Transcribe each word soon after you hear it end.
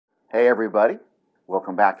Hey everybody,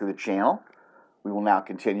 welcome back to the channel. We will now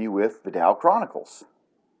continue with the Dow Chronicles.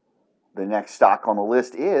 The next stock on the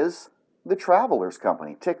list is the Travelers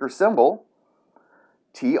Company, ticker symbol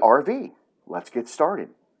TRV. Let's get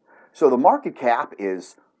started. So the market cap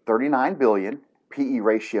is 39 billion, PE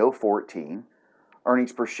ratio 14,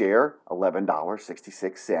 earnings per share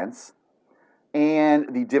 $11.66,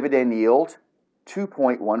 and the dividend yield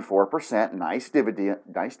 2.14%, nice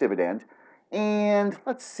dividend. And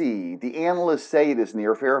let's see, the analysts say it is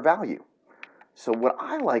near fair value. So what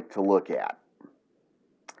I like to look at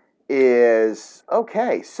is,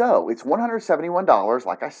 okay, so it's $171,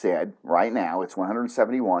 like I said, right now it's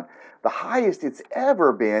 $171. The highest it's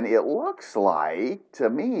ever been, it looks like, to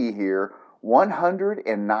me here,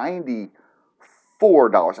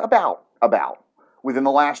 $194, about, within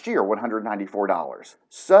the last year, $194.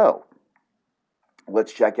 So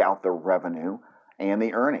let's check out the revenue and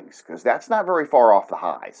the earnings, because that's not very far off the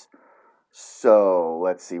highs. So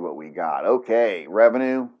let's see what we got. Okay,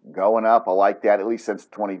 revenue going up. I like that, at least since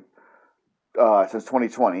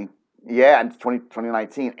 2020. Yeah, and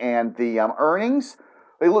 2019. And the earnings,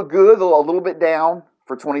 they look good. They're a little bit down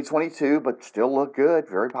for 2022, but still look good.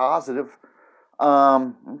 Very positive.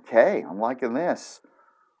 Okay, I'm liking this.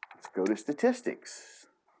 Let's go to statistics.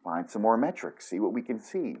 Find some more metrics. See what we can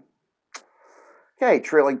see. Okay,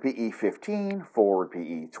 trailing PE 15, forward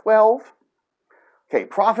PE 12. Okay,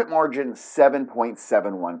 profit margin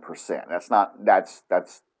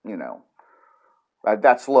 7.71%.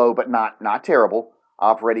 That's low, but not terrible.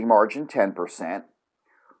 Operating margin 10%.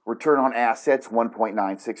 Return on assets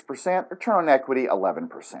 1.96%. Return on equity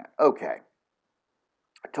 11%. Okay.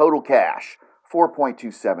 Total cash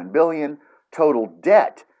 4.27 billion. Total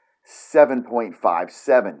debt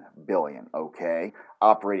 7.57 billion. Okay.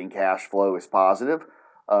 Operating cash flow is positive,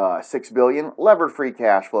 6 billion. Levered free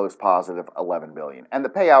cash flow is positive, 11 billion. And the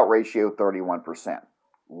payout ratio, 31%.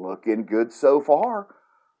 Looking good so far.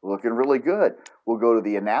 Looking really good. We'll go to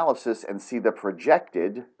the analysis and see the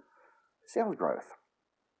projected sales growth.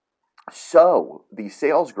 So, the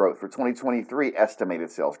sales growth for 2023, estimated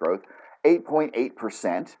sales growth,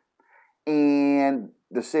 8.8%. And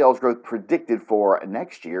the sales growth predicted for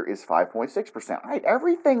next year is 5.6%. Right,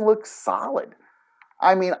 everything looks solid.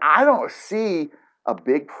 I mean, I don't see a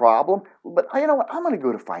big problem, but you know what? I'm going to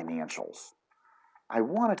go to financials. I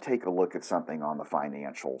want to take a look at something on the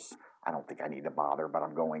financials. I don't think I need to bother, but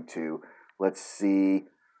I'm going to. Let's see.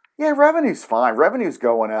 Yeah, revenue's fine. Revenue's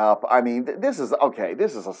going up. I mean, this is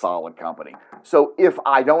a solid company. So if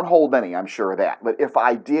I don't hold any, I'm sure of that. But if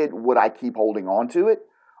I did, would I keep holding on to it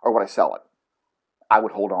or would I sell it? I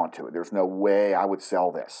would hold on to it. There's no way I would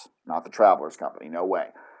sell this. Not the Travelers Company. No way.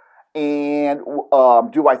 And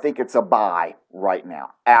do I think it's a buy right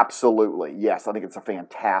now? Absolutely. Yes, I think it's a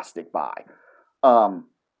fantastic buy.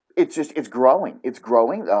 It's growing. It's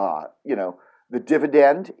growing. The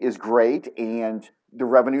dividend is great, and the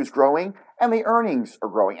revenue's growing, and the earnings are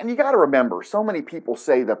growing. And you got to remember, so many people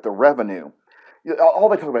say that the revenue, all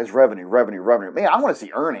they talk about is revenue. Man, I want to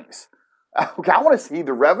see earnings. Okay, I want to see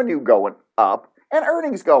the revenue going up and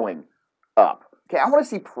earnings going up. Okay, I want to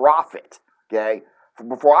see profit. Okay,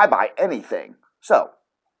 before I buy anything. So,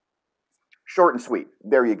 short and sweet.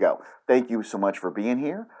 There you go. Thank you so much for being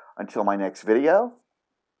here. Until my next video,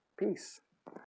 peace.